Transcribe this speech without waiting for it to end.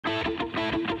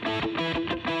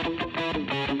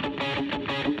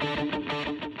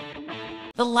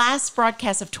the last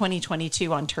broadcast of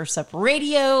 2022 on Turf's Up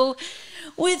Radio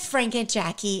with Frank and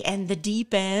Jackie and the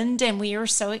Deep End. And we are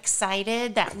so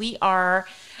excited that we are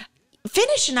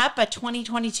finishing up a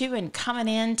 2022 and coming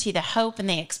into the hope and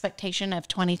the expectation of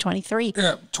 2023.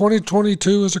 Yeah,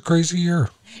 2022 is a crazy year.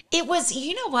 It was,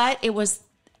 you know what? It was,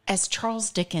 as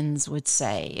Charles Dickens would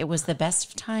say, it was the best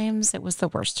of times. It was the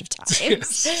worst of times.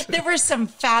 Yes. There were some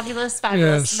fabulous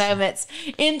moments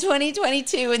in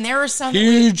 2022. And there were some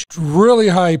huge, really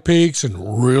high peaks and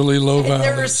really low valleys.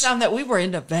 There were some that we were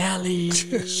in the valley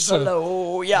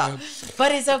below. Yeah.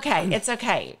 But it's okay. It's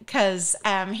okay. Because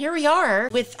here we are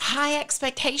with high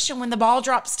expectation when the ball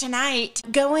drops tonight.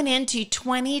 Going into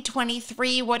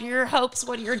 2023, what are your hopes?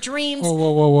 What are your dreams?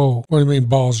 Whoa. What do you mean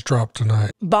balls drop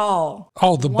tonight? Ball.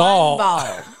 Oh, the ball. One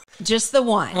ball. Just the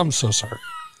one. I'm so sorry.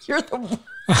 You're the one.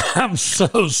 I'm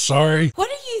so sorry. What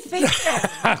are you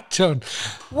thinking?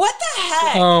 What the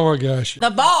heck? Oh, my gosh. The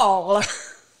ball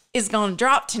is going to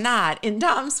drop tonight in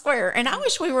Times Square. And I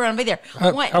wish we were going to be there.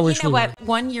 I wish you know we what? were.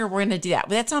 One year we're going to do that.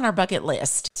 That's on our bucket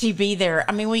list to be there.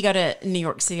 I mean, we go to New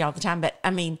York City all the time, but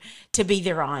I mean, to be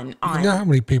there on. You know how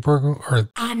many people are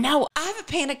I know. I have a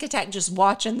panic attack just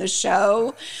watching the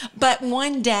show, but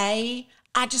one day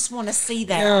I just want to see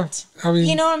that. Yeah, I mean,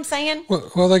 you know what I'm saying?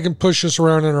 Well, they can push us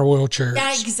around in our wheelchairs.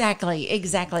 Yeah,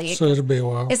 exactly. So it'll be a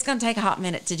while. It's going to take a hot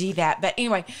minute to do that. But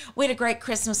anyway, we had a great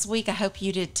Christmas week. I hope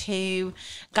you did too.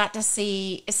 Got to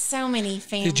see so many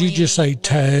families. Did you just say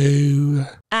toe?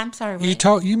 I'm sorry.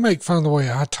 You make fun of the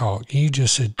way I talk. You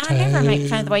just said toe. I never make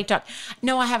fun of the way you talk.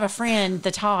 No, I have a friend,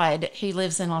 the Todd, who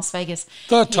lives in Las Vegas.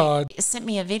 Todd Sent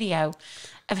me a video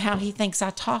of how he thinks I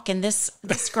talk. And this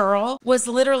girl was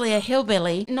literally a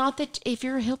hillbilly. Not that if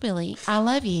you're a hillbilly, I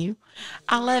love you.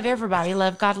 I love everybody.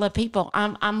 Love God, love people.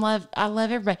 I love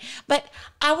everybody. But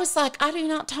I was like, I do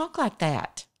not talk like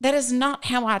that. That is not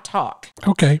how I talk.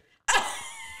 Okay.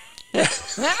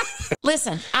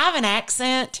 Listen, I have an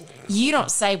accent. You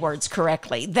don't say words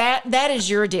correctly. That is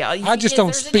your deal. I just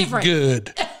don't speak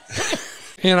good.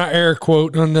 And I air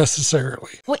quote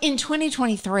unnecessarily. Well, in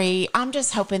 2023, I'm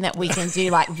just hoping that we can do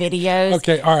like videos.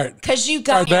 Okay, all right. Because you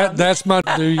got that's my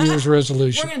New Year's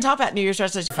resolution. We're going to talk about New Year's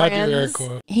resolutions. I do air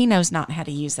quote. He knows not how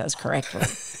to use those correctly.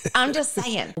 I'm just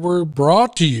saying. We're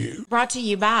brought to you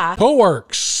by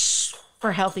Poolworks.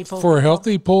 For healthy pool. For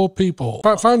healthy pool people.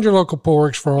 Find your local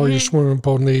Poolworks for all your swimming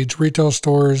pool needs. Retail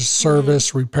stores,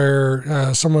 service,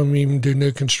 repair. Some of them even do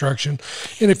new construction.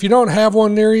 And if you don't have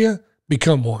one near you,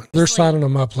 become one. They're signing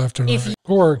them up left and right.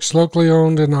 Poolworks, locally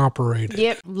owned and operated.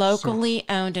 Yep, locally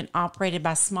owned and operated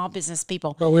by small business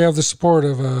people. But we have the support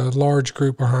of a large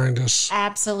group behind us.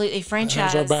 Absolutely,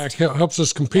 franchise. Has our back, helps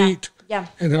us compete. Yeah.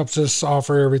 And helps us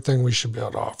offer everything we should be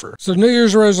able to offer. So New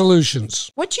Year's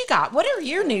resolutions. What you got? What are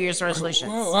your New Year's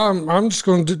resolutions? Well, I'm just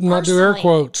going to not do air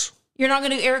quotes. You're not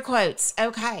going to do air quotes.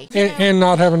 Okay. And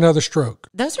not have another stroke.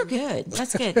 Those are good.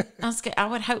 That's good. That's good. I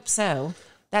would hope so.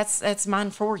 That's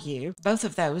mine for you. Both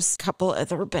of those. Couple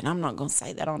other, but I'm not going to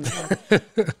say that on there.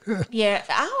 Yeah,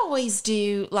 I always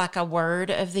do like a word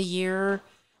of the year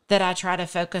that I try to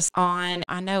focus on.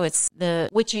 I know it's the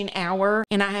witching hour,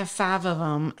 and I have 5 of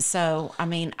them. So, I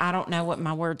mean, I don't know what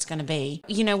my word's going to be.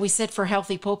 You know, we said for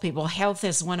healthy pool people, health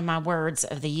is one of my words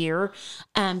of the year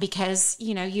because,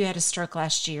 you know, you had a stroke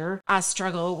last year. I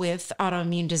struggle with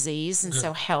autoimmune disease, and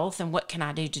so health, and what can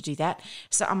I do to do that?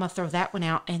 So I'm going to throw that one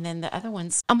out, and then the other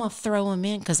ones, I'm going to throw them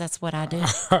in because that's what I do.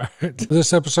 All right.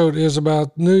 This episode is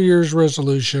about New Year's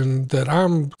resolution that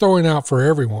I'm throwing out for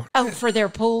everyone. Oh, for their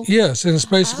pool? Yes, and it's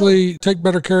basically take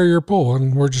better care of your pool,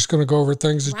 and we're just going to go over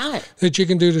things that you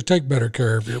can do to take better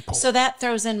care of your pool. So that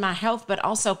throws in my health, but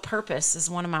also purpose is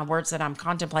one of my words that I'm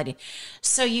contemplating.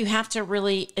 So you have to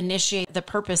really initiate the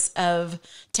purpose of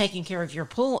taking care of your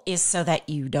pool is so that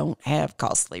you don't have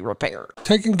costly repair.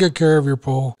 Taking good care of your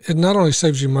pool, it not only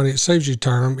saves you money, it saves you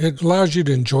time. It allows you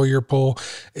to enjoy your pool.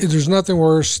 There's nothing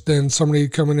worse than somebody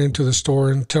coming into the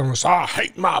store and telling us, I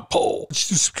hate my pool. It's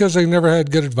just because they never had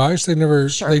good advice. They never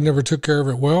took care of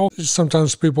it well.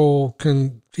 Sometimes people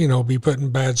can, be put in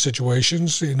bad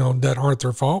situations, that aren't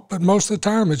their fault. But most of the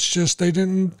time, it's just they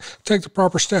didn't take the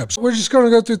proper steps. We're just going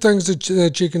to go through things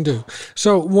that you can do.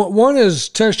 So one is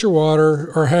test your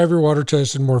water or have your water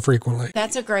tested more frequently.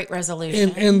 That's a great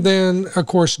resolution. And then, of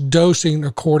course, dosing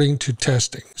according to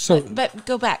testing. So, but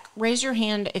go back. Raise your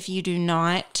hand if you do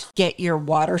not get your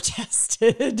water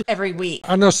tested every week.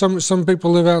 I know some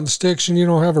people live out in the sticks and you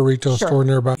don't have a retail store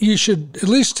nearby. You should at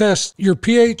least test your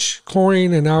pH,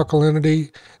 chlorine, and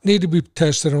alkalinity need to be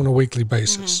tested on a weekly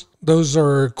basis. Those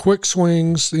are quick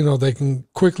swings. You know, they can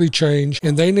quickly change,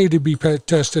 and they need to be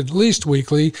tested at least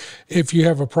weekly. If you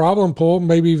have a problem pool,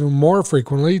 maybe even more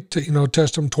frequently, to, you know,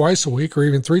 test them twice a week or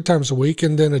even 3 times a week,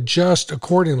 and then adjust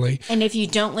accordingly. And if you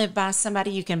don't live by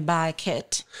somebody, you can buy a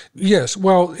kit. Yes.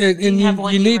 Well, and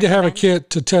you need to have a kit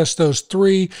to test those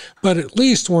 3, but at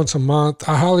least once a month.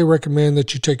 I highly recommend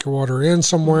that you take your water in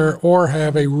somewhere or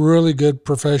have a really good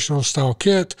professional style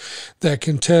kit that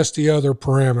can test the other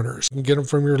parameters. You can get them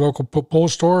from your local pool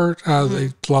store.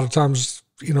 A lot of times,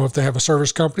 you know, if they have a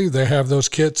service company, they have those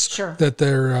kits that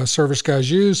their service guys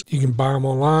use. You can buy them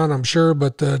online, I'm sure,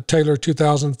 but the Taylor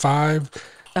 2005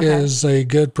 is a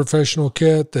good professional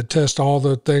kit that tests all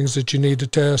the things that you need to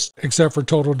test, except for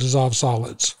total dissolved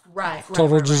solids.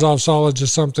 Total dissolved solids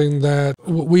is something that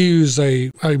we use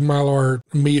a Mylar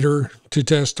meter to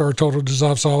test our total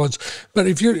dissolved solids. But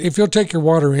if you'll take your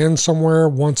water in somewhere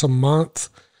once a month,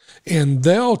 and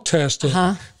they'll test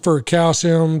it for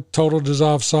calcium, total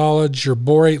dissolved solids, your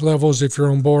borate levels if you're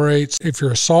on borates. If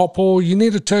you're a salt pool, you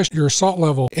need to test your salt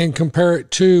level and compare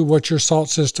it to what your salt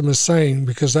system is saying,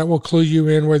 because that will clue you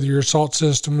in whether your salt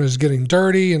system is getting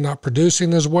dirty and not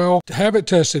producing as well. Have it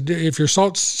tested. If your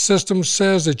salt system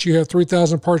says that you have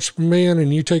 3,000 parts per million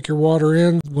and you take your water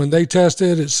in, when they test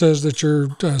it, it says that your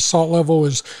salt level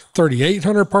is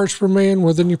 3,800 parts per million,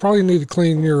 well, then you probably need to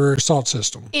clean your salt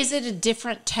system. Is it a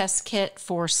different test kit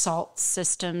for salt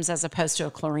systems as opposed to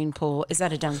a chlorine pool? Is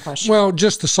that a dumb question? Well,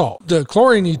 just the salt. The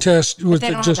chlorine you test with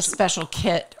they don't have a special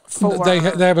kit for. They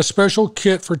have a special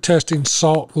kit for testing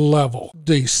salt level.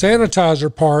 The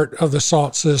sanitizer part of the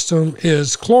salt system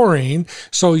is chlorine.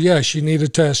 So yes, you need to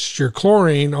test your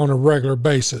chlorine on a regular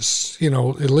basis. You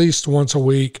know, at least once a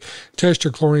week. Test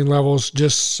your chlorine levels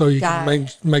just so you can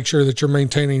make sure that you're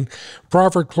maintaining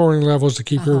proper chlorine levels to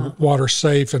keep your water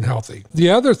safe and healthy. The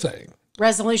other thing,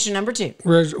 resolution number 2.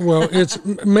 Well, it's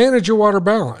manage your water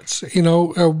balance. You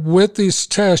know, with these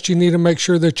tests, you need to make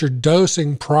sure that you're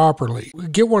dosing properly.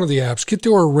 Get one of the apps. Get the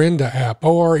Orenda app,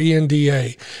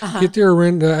 ORENDA. Get the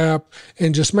Orenda app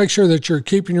and just make sure that you're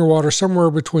keeping your water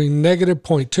somewhere between negative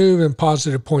 0.2 and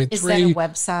positive 0.3. Is that a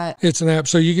website? It's an app,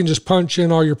 so you can just punch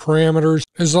in all your parameters.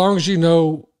 As long as you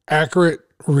know accurate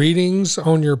readings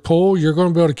on your pool, you're going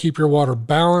to be able to keep your water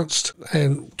balanced,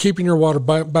 and keeping your water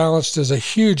balanced is a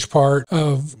huge part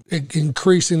of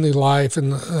increasing the life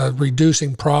and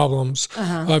reducing problems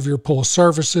of your pool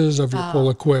surfaces, of your pool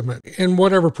equipment, and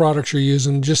whatever products you're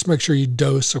using. Just make sure you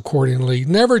dose accordingly.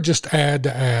 Never just add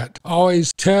to add.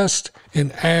 Always test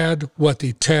and add what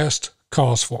the test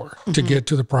calls for to get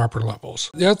to the proper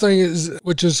levels. The other thing is,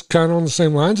 which is kind of on the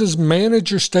same lines, is manage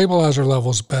your stabilizer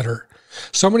levels better.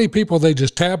 So many people, they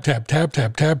just tab. And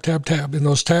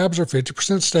those tabs are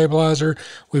 50% stabilizer.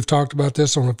 We've talked about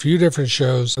this on a few different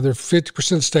shows. They're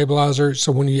 50% stabilizer.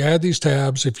 So when you add these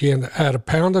tabs, if you add a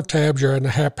pound of tabs, you're adding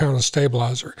a half pound of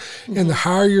stabilizer. And the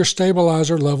higher your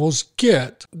stabilizer levels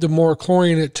get, the more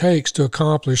chlorine it takes to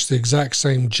accomplish the exact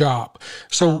same job.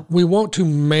 So we want to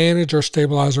manage our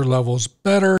stabilizer levels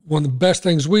better. One of the best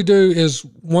things we do is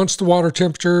once the water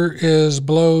temperature is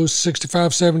below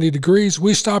 65, 70 degrees,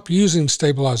 we stop using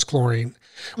stabilized chlorine.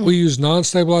 We use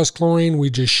non-stabilized chlorine. We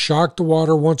just shock the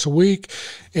water once a week,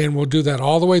 and we'll do that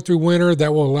all the way through winter.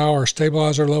 That will allow our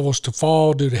stabilizer levels to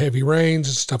fall due to heavy rains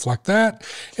and stuff like that.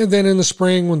 And then in the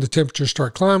spring, when the temperatures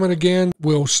start climbing again,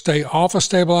 we'll stay off a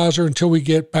stabilizer until we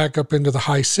get back up into the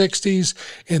high 60s,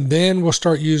 and then we'll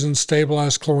start using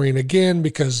stabilized chlorine again,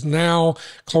 because now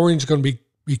chlorine is going to be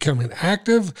becoming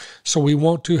active. So we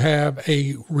want to have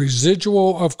a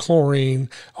residual of chlorine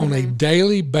on a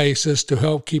daily basis to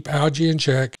help keep algae in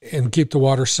check and keep the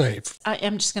water safe.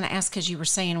 I'm just going to ask, because you were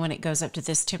saying when it goes up to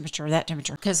this temperature, that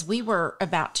temperature, because we were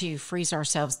about to freeze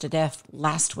ourselves to death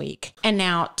last week. And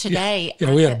now today,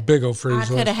 we had a big old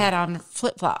freeze. I could have had on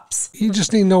flip-flops. You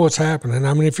just need to know what's happening.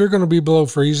 I mean, if you're going to be below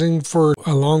freezing for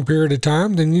a long period of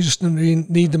time, then you just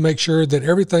need to make sure that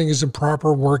everything is in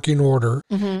proper working order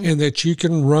and that you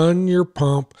can run your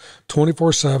pump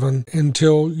 24/7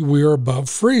 until we are above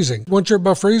freezing. Once you're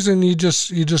above freezing, you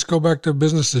just go back to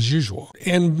business as usual,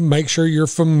 and make sure you're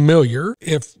familiar.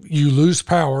 If you lose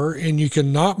power and you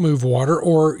cannot move water,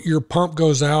 or your pump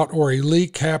goes out, or a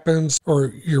leak happens,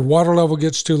 or your water level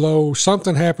gets too low,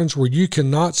 something happens where you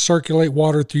cannot circulate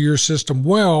water through your system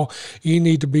well, you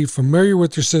need to be familiar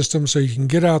with your system so you can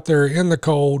get out there in the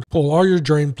cold, pull all your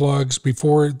drain plugs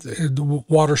before the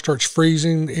water starts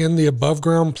freezing in the above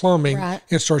ground plumbing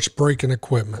and starts breaking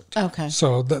equipment. Okay.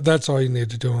 So that's all you need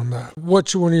to do on that.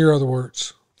 What's one of your other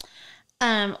words?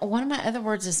 One of my other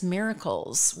words is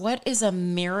miracles. What is a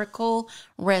miracle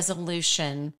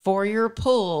resolution for your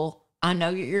pool I know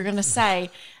you're going to say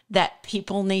that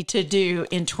people need to do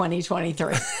in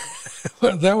 2023.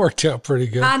 Well, that worked out pretty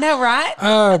good. I know, right?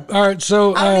 All right.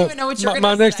 So I don't even know what you're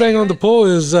my next thing on the poll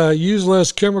is use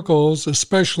less chemicals,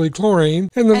 especially chlorine.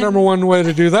 And the number one way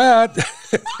to do that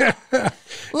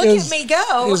Look at me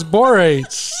go. is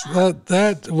borates.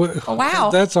 Wow.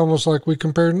 That's almost like we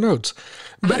compared notes.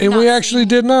 And we actually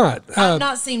did not. I've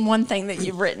not seen one thing that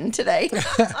you've written today.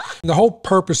 The whole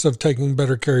purpose of taking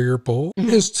better care of your pool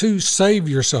is to save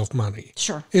yourself money.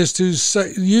 Sure. Is to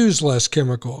use less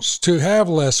chemicals, to have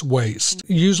less waste.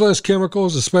 Use less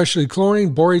chemicals, especially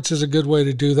chlorine. Borates is a good way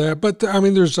to do that. But I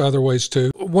mean, there's other ways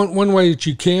too. One way that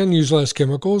you can use less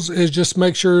chemicals is just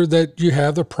make sure that you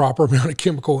have the proper amount of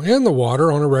chemical in the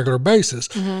water on a regular basis.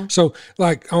 So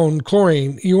like on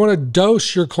chlorine, you want to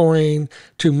dose your chlorine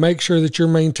to make sure that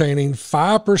you're maintaining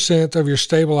 5% of your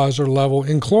stabilizer level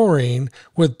in chlorine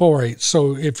with borates.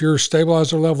 So if your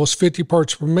stabilizer level is 50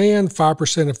 parts per million,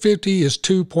 5% of 50 is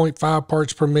 2.5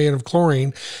 parts per million of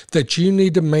chlorine that you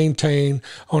need to maintain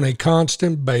on a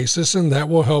constant basis, and that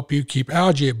will help you keep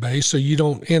algae at bay so you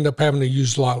don't end up having to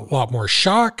use a lot more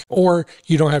shock, or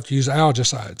you don't have to use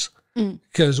algicides.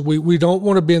 Because we don't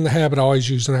want to be in the habit of always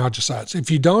using algicides. If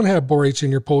you don't have borates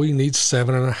in your pool, you need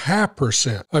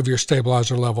 7.5% of your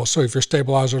stabilizer level. So if your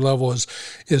stabilizer level is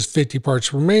 50 parts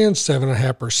per million,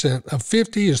 7.5% of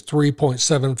 50 is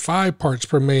 3.75 parts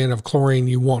per million of chlorine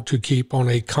you want to keep on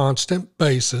a constant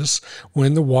basis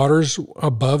when the water's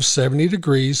above 70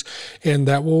 degrees, and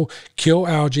that will kill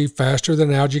algae faster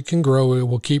than algae can grow. It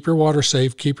will keep your water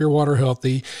safe, keep your water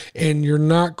healthy, and you're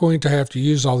not going to have to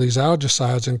use all these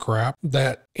algicides and crap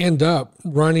that end up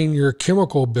running your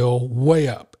chemical bill way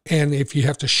up. And if you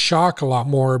have to shock a lot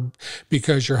more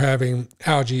because you're having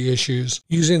algae issues,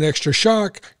 using extra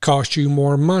shock costs you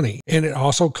more money, and it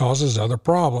also causes other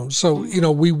problems. So,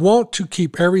 we want to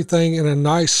keep everything in a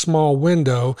nice small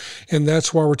window, and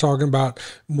that's why we're talking about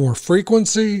more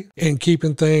frequency and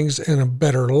keeping things in a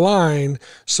better line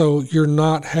so you're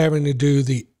not having to do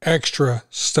the extra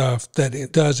stuff that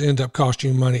it does end up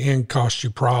costing you money and cost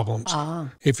you problems.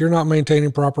 If you're not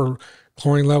maintaining proper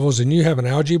chlorine levels and you have an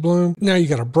algae bloom, now you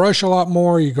got to brush a lot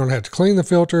more. You're going to have to clean the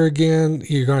filter again.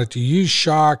 You're going to have to use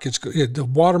shock. The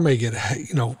water may get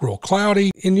real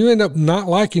cloudy, and you end up not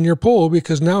liking your pool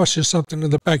because now it's just something in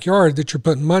the backyard that you're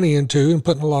putting money into and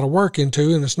putting a lot of work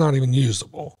into, and it's not even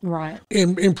usable. Right.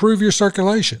 And improve your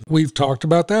circulation. We've talked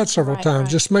about that several times. Right.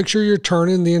 Just make sure you're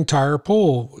turning the entire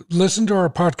pool. Listen to our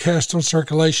podcast on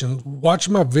circulation. Watch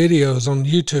my videos on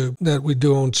YouTube that we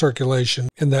do on circulation,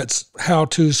 and that's how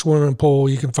to swim and pool.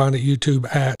 You can find at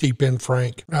YouTube at Deep End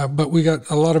Frank. But we got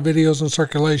a lot of videos on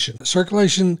circulation.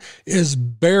 Circulation is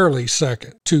barely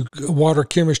second to water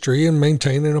chemistry and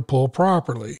maintaining a pool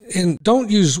properly. And don't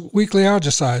use weekly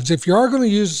algicides. If you are going to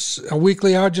use a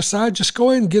weekly algicide, just go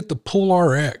ahead and get the Pool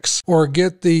RX or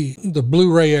get the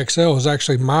Blueray XL is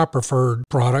actually my preferred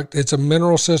product. It's a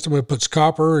mineral system. It puts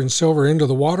copper and silver into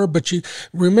the water. But you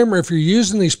remember, if you're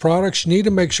using these products, you need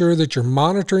to make sure that you're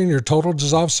monitoring your total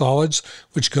dissolved solids,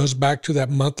 which goes back to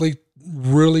that monthly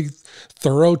really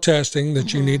thorough testing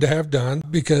that you need to have done,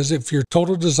 because if your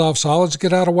total dissolved solids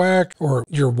get out of whack or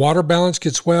your water balance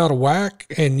gets way out of whack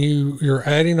and you're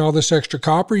adding all this extra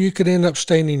copper, you could end up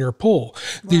staining your pool.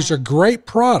 Right. These are great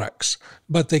products,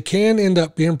 but they can end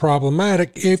up being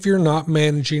problematic if you're not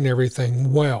managing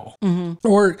everything well.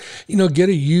 Or, get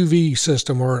a UV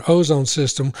system or an ozone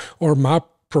system, or my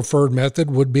preferred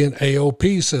method would be an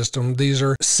AOP system. These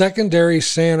are secondary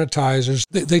sanitizers.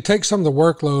 They take some of the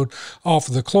workload off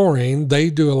of the chlorine. They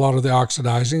do a lot of the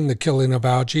oxidizing, the killing of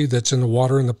algae that's in the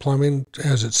water and the plumbing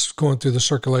as it's going through the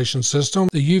circulation system.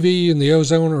 The UV and the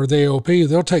ozone or the AOP,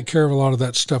 they'll take care of a lot of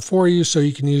that stuff for you so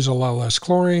you can use a lot less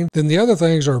chlorine. Then the other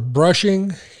things are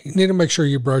brushing. You need to make sure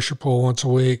you brush your pool once a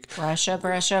week. Brush up.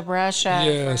 Yes.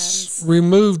 Friends.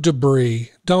 Remove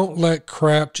debris. Don't let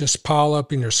crap just pile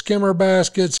up in your skimmer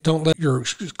baskets. Don't let your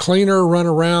cleaner run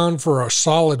around for a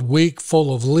solid week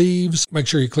full of leaves. Make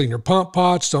sure you clean your pump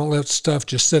pots. Don't let stuff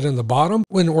just sit in the bottom.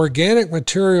 When organic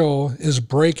material is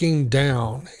breaking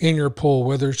down in your pool,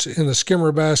 whether it's in the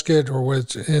skimmer basket or whether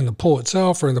it's in the pool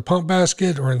itself or in the pump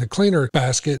basket or in the cleaner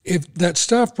basket, if that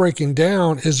stuff breaking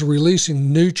down is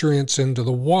releasing nutrients into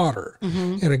the water.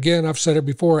 And again, I've said it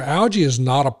before, algae is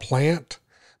not a plant,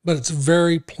 but it's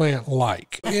very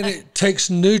plant-like. And it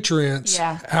takes nutrients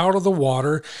out of the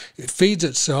water. It feeds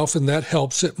itself, and that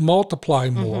helps it multiply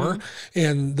more.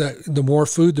 And the more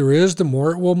food there is, the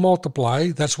more it will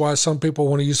multiply. That's why some people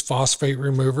want to use phosphate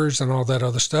removers and all that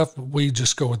other stuff. We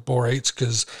just go with borates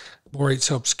because Borates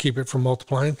helps keep it from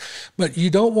multiplying. But you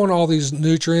don't want all these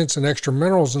nutrients and extra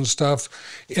minerals and stuff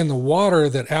in the water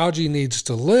that algae needs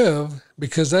to live,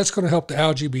 because that's going to help the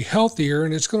algae be healthier,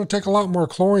 and it's going to take a lot more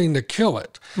chlorine to kill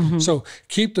it. So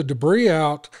keep the debris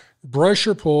out. Brush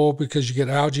your pool, because you get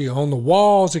algae on the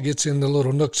walls. It gets in the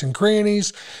little nooks and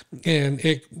crannies, and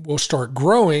it will start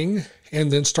growing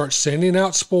and then start sending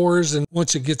out spores. And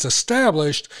once it gets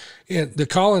established, the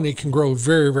colony can grow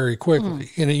very, very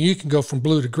quickly. And you can go from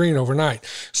blue to green overnight.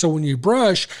 So when you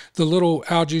brush, the little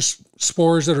algae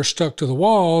spores that are stuck to the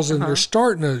walls, and they're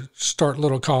starting to start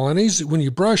little colonies. When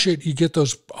you brush it, you get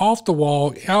those off the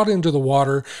wall, out into the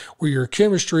water, where your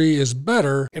chemistry is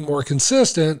better and more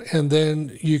consistent, and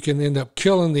then you can end up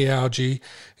killing the algae,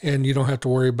 and you don't have to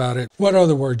worry about it. What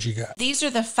other words you got? These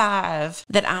are the 5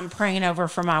 that I'm praying over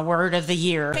for my word of the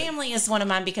year. Family is one of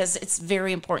mine, because it's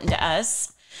very important to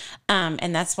us.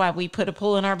 And that's why we put a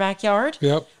pool in our backyard.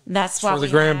 Yep. That's why for the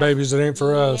grandbabies. It ain't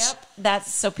for us. Yep.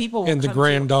 That's so people will and the come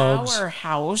grand to dogs. Our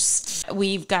house.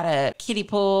 We've got a kiddie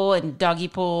pool and doggy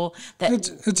pool that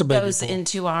it's a baby goes pool.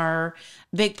 into our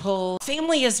big pool.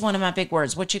 Family is one of my big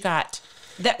words. What you got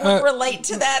that would relate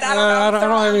to that? I don't know. I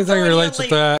don't have anything that relates to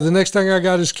that. The next thing I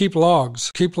got is keep logs.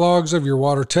 Keep logs of your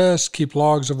water tests. Keep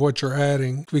logs of what you're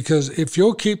adding. Because if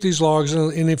you'll keep these logs,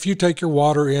 and if you take your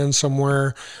water in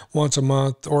somewhere once a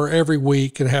month or every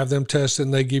week and have them tested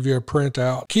and they give you a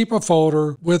printout, keep a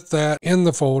folder with that in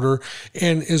the folder.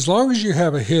 And as long as you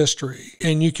have a history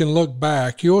and you can look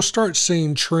back, you'll start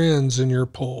seeing trends in your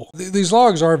pool. These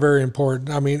logs are very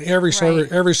important. I mean, every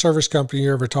service company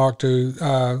you ever talk to,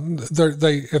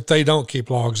 if they don't keep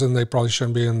logs, then they probably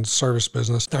shouldn't be in the service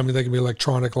business. I mean, they can be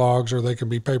electronic logs or they can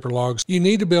be paper logs. You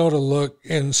need to be able to look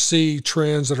and see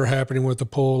trends that are happening with the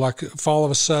pool. Like if all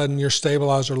of a sudden your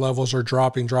stabilizer levels are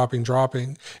dropping,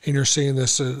 and you're seeing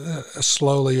this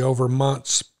slowly over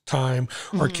months time,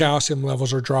 or calcium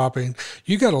levels are dropping,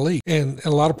 you got a leak. And a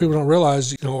lot of people don't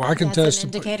realize, I can test. An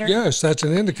indicator? Yes, that's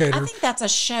an indicator. I think that's a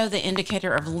show, the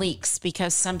indicator of leaks,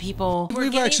 because some people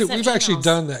we've actually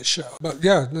done that show. But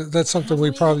yeah, that's something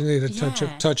we probably need to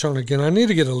touch on again. I need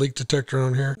to get a leak detector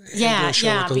on here. Yeah,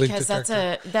 because that's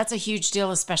a huge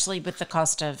deal, especially with the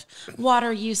cost of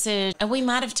water usage. And we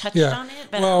might have touched on it.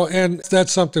 But well, and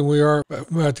that's something we are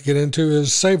about to get into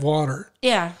is save water.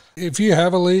 Yeah. If you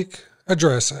have a leak,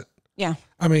 address it. Yeah.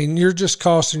 I mean, you're just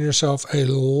costing yourself a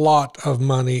lot of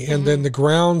money. And then the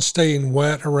ground staying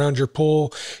wet around your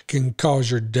pool can cause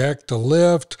your deck to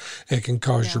lift. It can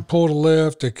cause your pool to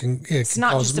lift. It can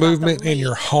cause movement in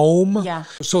your home. Yeah.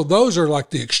 So those are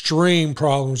like the extreme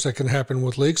problems that can happen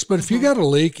with leaks. But if you got a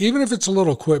leak, even if it's a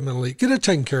little equipment leak, get it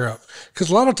taken care of.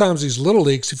 Because a lot of times these little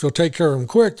leaks, if you'll take care of them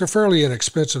quick, they're fairly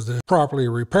inexpensive to properly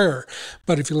repair.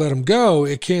 But if you let them go,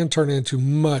 it can turn into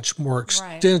much more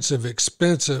extensive,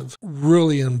 expensive,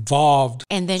 really involved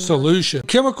solution.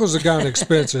 Chemicals have gotten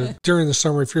expensive during the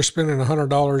summer. If you're spending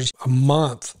 $100 a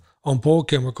month on pool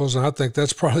chemicals, and I think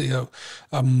that's probably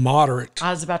a moderate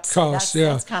I was about to cost. say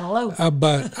that's kind of low.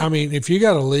 But I mean, if you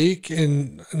got a leak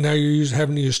and now you're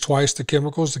having to use twice the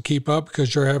chemicals to keep up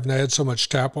because you're having to add so much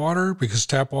tap water, because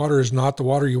tap water is not the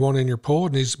water you want in your pool.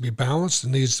 It needs to be balanced.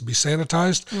 It needs to be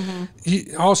sanitized.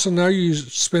 Also, now you're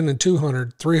spending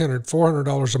 $200, $300,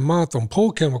 $400 a month on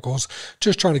pool chemicals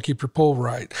just trying to keep your pool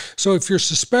right. So if you're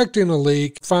suspecting a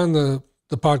leak, find the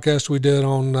podcast we did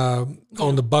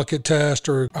on the bucket test,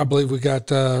 or I believe we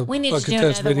got we need bucket to do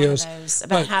test another videos one of those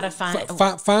about how to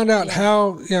find out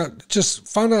how. Just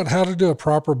find out how to do a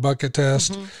proper bucket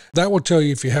test. That will tell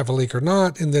you if you have a leak or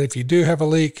not. And then if you do have a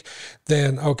leak,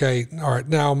 then okay, all right,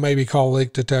 now maybe call a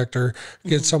leak detector,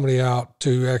 get somebody out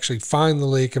to actually find the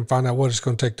leak and find out what it's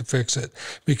going to take to fix it.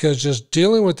 Because just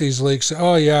dealing with these leaks,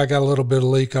 oh yeah, I got a little bit of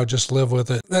leak, I'll just live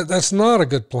with it. That's not a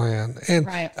good plan. And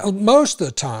most of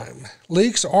the time,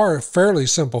 leaks are fairly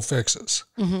simple fixes.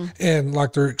 And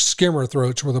like their skimmer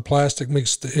throats, where the plastic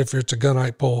meets if it's a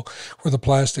gunite pool, where the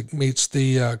plastic meets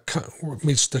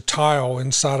the tile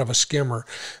inside of a skimmer.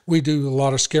 We do a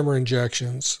lot of skimmer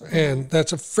injections, and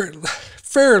that's a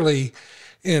fairly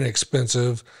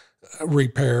inexpensive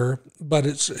repair, but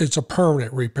it's a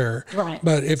permanent repair.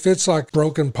 But if it's like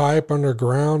broken pipe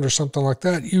underground or something like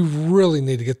that, you really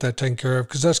need to get that taken care of,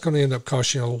 because that's going to end up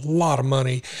costing you a lot of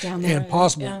money and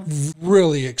possible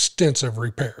really extensive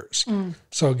repairs.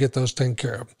 So get those taken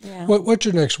care of. What's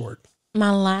your next word?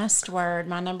 My last word,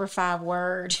 my number 5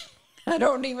 word. I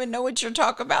don't even know what you're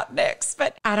talking about next,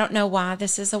 but I don't know why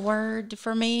this is a word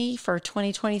for me for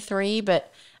 2023,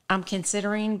 but I'm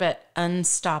considering, but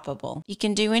unstoppable. You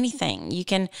can do anything.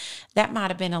 That might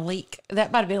have been a leak.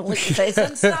 It's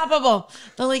unstoppable.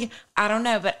 The leak, I don't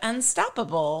know, but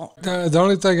unstoppable. The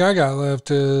only thing I got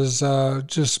left is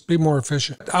just be more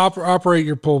efficient. Operate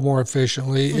your pool more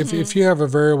efficiently. If you have a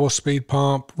variable speed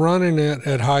pump, running it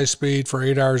at high speed for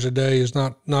 8 hours a day is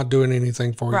not doing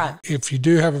anything for you. If you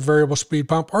do have a variable speed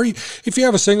pump, or if you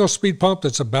have a single speed pump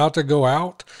that's about to go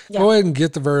out, go ahead and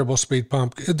get the variable speed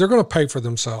pump. They're going to pay for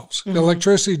themselves. The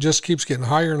electricity just keeps getting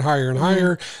higher and higher and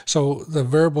higher. So the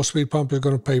variable speed pump is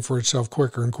going to pay for itself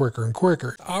quicker and quicker and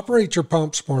quicker. Operate your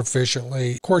pumps more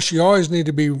efficiently. Of course, you always need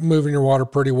to be moving your water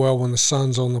pretty well when the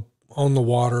sun's on the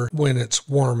water, when it's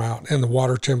warm out and the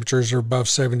water temperatures are above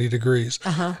 70 degrees.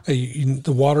 The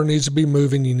water needs to be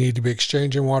moving. You need to be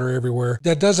exchanging water everywhere.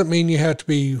 That doesn't mean you have to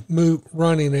be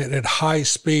running it at high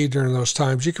speed during those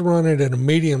times. You can run it at a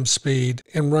medium speed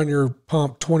and run your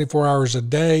pump 24 hours a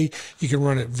day. You can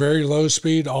run it very low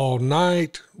speed all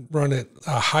night, run it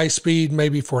a high speed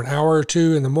maybe for an hour or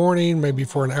two in the morning, maybe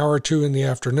for an hour or two in the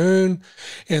afternoon,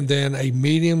 and then a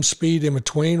medium speed in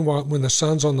between when the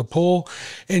sun's on the pool.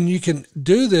 And you can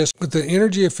do this with the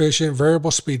energy efficient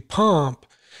variable speed pump.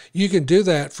 You can do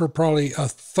that for probably a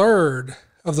third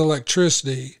of the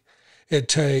electricity it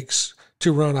takes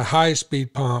to run a high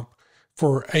speed pump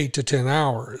for 8 to 10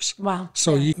 hours. Wow.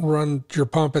 So you can run your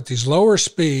pump at these lower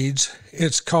speeds.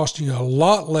 It's costing you a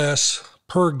lot less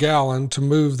per gallon to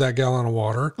move that gallon of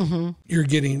water. You're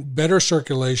getting better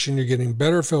circulation. You're getting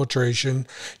better filtration.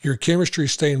 Your chemistry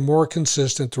is staying more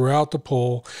consistent throughout the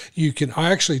pool. You can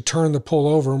actually turn the pool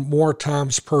over more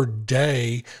times per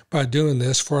day by doing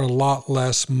this for a lot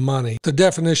less money. The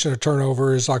definition of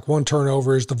turnover is like one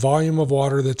turnover is the volume of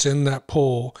water that's in that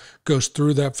pool goes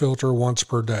through that filter once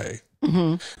per day.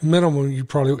 Minimum you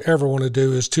probably ever want to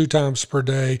do is 2 times per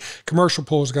day. Commercial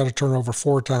pools got to turn over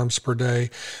 4 times per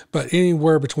day, but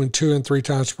anywhere between 2 and 3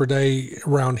 times per day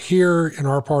around here in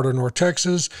our part of North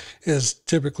Texas is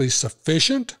typically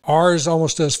sufficient. Ours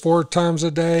almost does 4 times a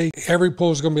day. Every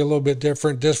pool is going to be a little bit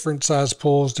different size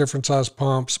pools, different size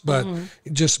pumps, but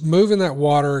just moving that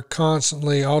water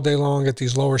constantly all day long at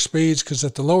these lower speeds, because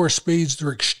at the lower speeds,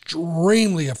 they're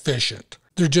extremely efficient.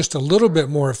 They're just a little bit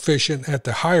more efficient at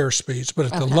the higher speeds, but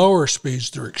at the lower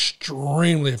speeds, they're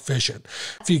extremely efficient.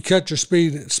 If you cut your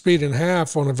speed in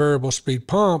half on a variable speed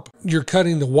pump, you're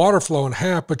cutting the water flow in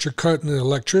half, but you're cutting the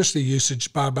electricity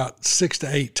usage by about 6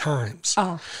 to 8 times.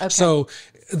 So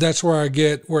that's where I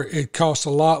get where it costs a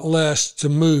lot less to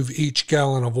move each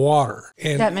gallon of water.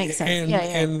 And that makes sense.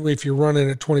 And if you're running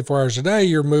it 24 hours a day,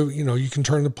 you're moving, you can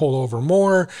turn the pool over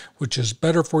more, which is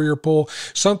better for your pool.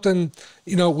 Something,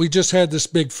 we just had this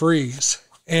big freeze.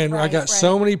 And I got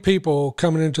so many people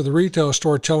coming into the retail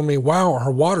store telling me, wow,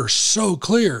 our water's so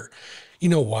clear. You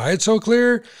know why it's so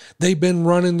clear? They've been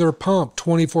running their pump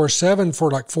 24/7 for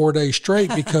like 4 days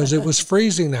straight because it was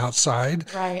freezing outside.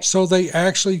 So they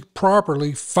actually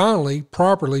finally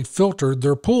properly filtered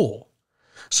their pool.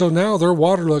 So now their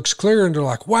water looks clear and they're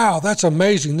like, wow, that's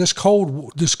amazing. This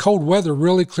cold weather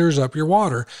really clears up your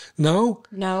water. No,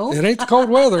 it ain't the cold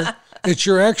weather. It's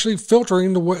you're actually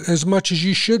filtering as much as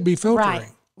you should be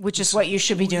filtering. Which is what you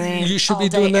should be doing. You should be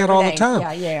doing that all the time.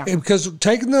 Yeah. And because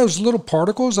taking those little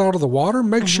particles out of the water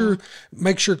makes your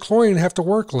chlorine have to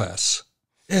work less.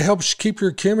 It helps keep your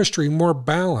chemistry more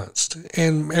balanced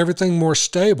and everything more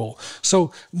stable.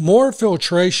 So more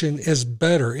filtration is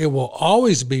better. It will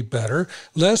always be better.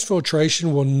 Less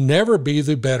filtration will never be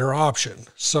the better option.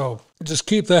 So just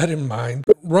keep that in mind.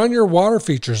 Run your water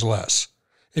features less.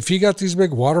 If you got these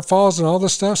big waterfalls and all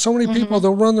this stuff, so many people,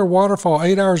 they'll run their waterfall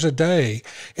 8 hours a day,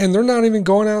 and they're not even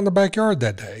going out in the backyard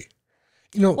that day.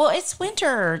 Well, it's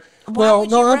winter.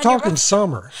 I'm talking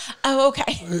summer. Oh,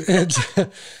 okay.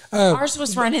 Ours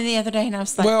was running the other day, and I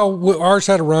was like, ours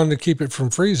had a run to keep it from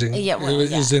freezing. It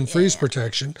was in freeze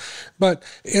protection. But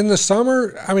in the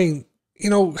summer,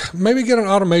 maybe get an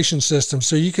automation system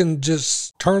so you can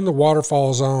just turn the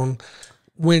waterfalls on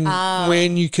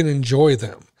when you can enjoy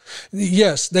them.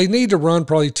 Yes, they need to run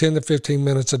probably 10 to 15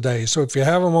 minutes a day. So if you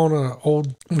have them on an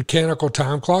old mechanical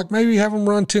time clock, maybe have them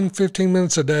run 10, 15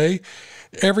 minutes a day,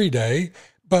 every day.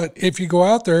 But if you go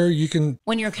out there, you can...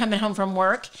 When you're coming home from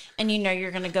work and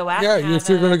you're going to go out if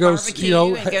you're going to go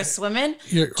barbecue and go swimming,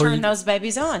 turn those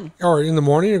babies on. Or in the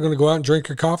morning, you're going to go out and drink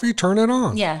your coffee, turn it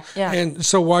on. Yeah. And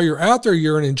so while you're out there,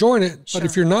 you're enjoying it. But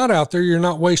if you're not out there, you're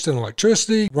not wasting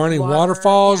electricity. Running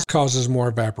waterfalls causes more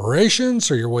evaporation,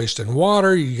 so you're wasting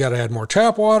water. You got to add more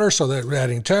tap water. So that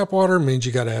adding tap water means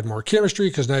you got to add more chemistry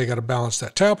because now you got to balance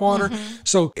that tap water.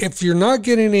 So if you're not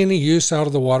getting any use out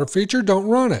of the water feature, don't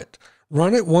run it.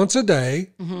 Run it once a day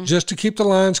just to keep the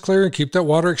lines clear and keep that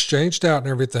water exchanged out and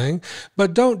everything.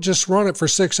 But don't just run it for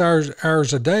 6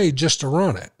 hours a day just to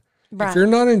run it. Right. If you're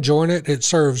not enjoying it, it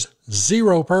serves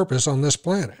zero purpose on this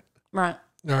planet. Right.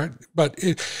 All right. But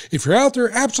if you're out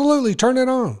there, absolutely turn it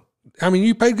on. I mean,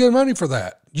 you paid good money for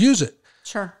that. Use it.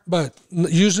 Sure. But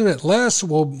using it less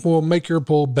will make your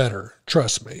pool better.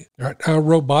 Trust me. All right.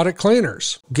 Robotic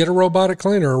cleaners. Get a robotic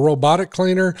cleaner. A robotic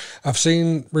cleaner, I've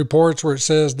seen reports where it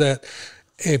says that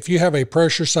if you have a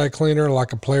pressure side cleaner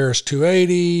like a Polaris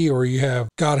 280, or you have,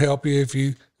 God help you if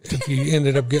you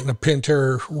ended up getting a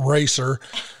Pentair Racer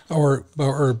or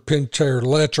Pentair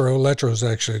Letro. Letro is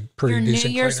actually a pretty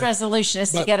decent New Year's cleaner. resolution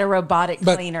is to get a robotic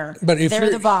cleaner. But if they're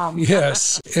the bomb.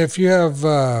 Yes. If you have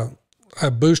a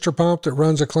booster pump that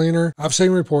runs a cleaner, I've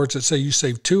seen reports that say you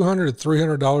save $200 to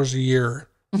 $300 a year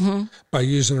by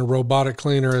using a robotic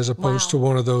cleaner as opposed to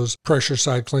one of those pressure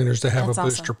side cleaners that have a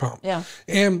booster pump. Yeah.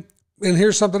 And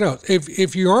here's something else.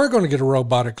 If you are going to get a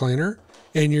robotic cleaner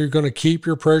and you're going to keep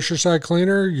your pressure side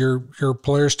cleaner, your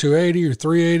Polaris 280 or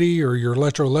 380 or your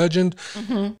Electro Legend,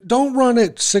 don't run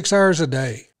it 6 hours a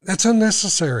day. That's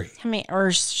unnecessary. How many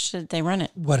hours should they run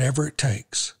it? Whatever it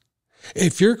takes.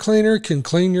 If your cleaner can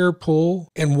clean your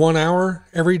pool in 1 hour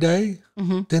every day,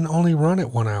 then only run it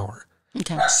 1 hour.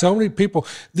 Okay. So many people,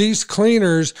 these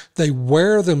cleaners, they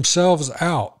wear themselves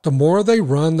out. The more they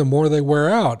run, the more they wear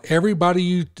out. Everybody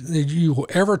you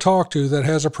ever talk to that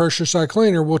has a pressure side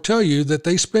cleaner will tell you that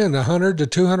they spend $100 to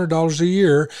 $200 a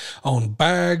year on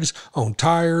bags, on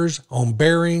tires, on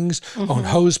bearings, on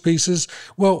hose pieces.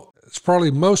 Well, it's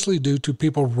probably mostly due to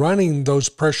people running those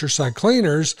pressure side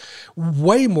cleaners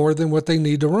way more than what they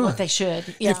need to run. What they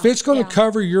should. Yeah. If it's going to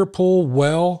cover your pool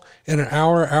well in an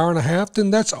hour, hour and a half,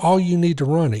 then that's all you need to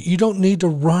run it. You don't need to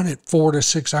run it 4 to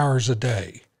 6 hours a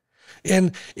day.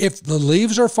 And if the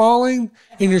leaves are falling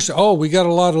and you're saying, oh, we got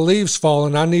a lot of leaves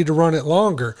falling, I need to run it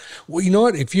longer. Well, you know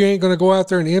what? If you ain't going to go out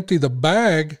there and empty the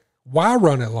bag, why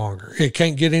run it longer? It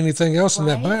can't get anything else in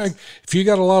that bag. If you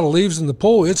got a lot of leaves in the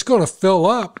pool, it's going to fill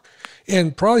up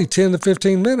in probably 10 to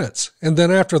 15 minutes. And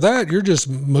then after that, you're just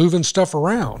moving stuff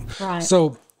around. Right.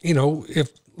 So,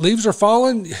 if leaves are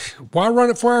falling, why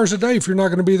run it 4 hours a day if you're not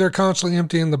going to be there constantly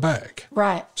emptying the bag?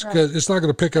 Right. Because it's not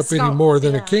going to pick up any more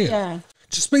than it can. Yeah.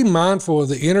 Just be mindful of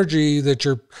the energy that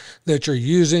you're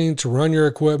using to run your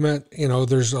equipment.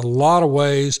 There's a lot of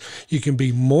ways you can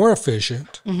be more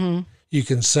efficient. You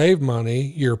can save money,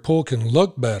 your pool can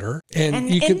look better, and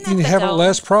you can have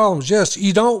less problems. Yes,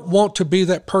 you don't want to be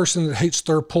that person that hates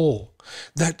their pool.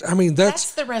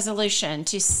 That's the resolution,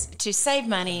 to save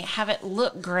money, have it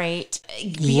look great,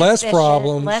 be less efficient,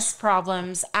 problems. Less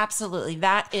problems. Absolutely.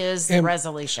 That is the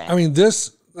resolution.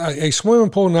 A swimming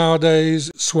pool nowadays,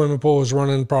 is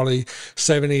running probably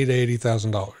 $70,000 to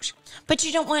 $80,000. But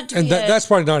you don't want it to be that's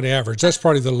probably not the average. That's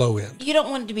probably the low end. You don't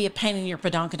want it to be a pain in your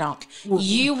padonkadonk.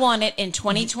 You want it in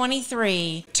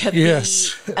 2023 to be a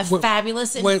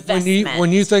fabulous investment.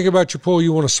 When you think about your pool,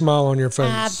 you want a smile on your face.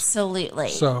 Absolutely.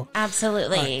 So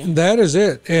absolutely. That is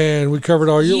it. And we covered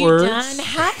all your words. Done.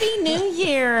 Happy New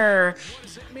Year.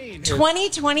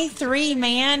 2023,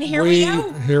 man. Here we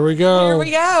go.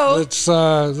 Let's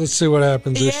see what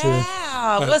happens this year.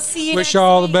 We'll see you. Wish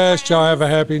y'all the best. Y'all have a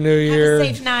happy New Year. Have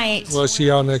a safe night. We'll see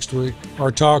y'all next week,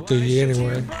 or talk to you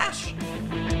anyway.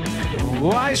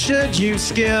 Why should you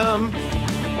skim?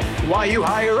 Why you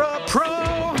hire a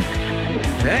pro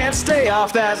and stay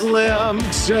off that limb?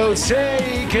 So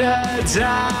take a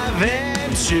dive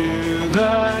into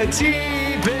the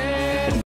deep end.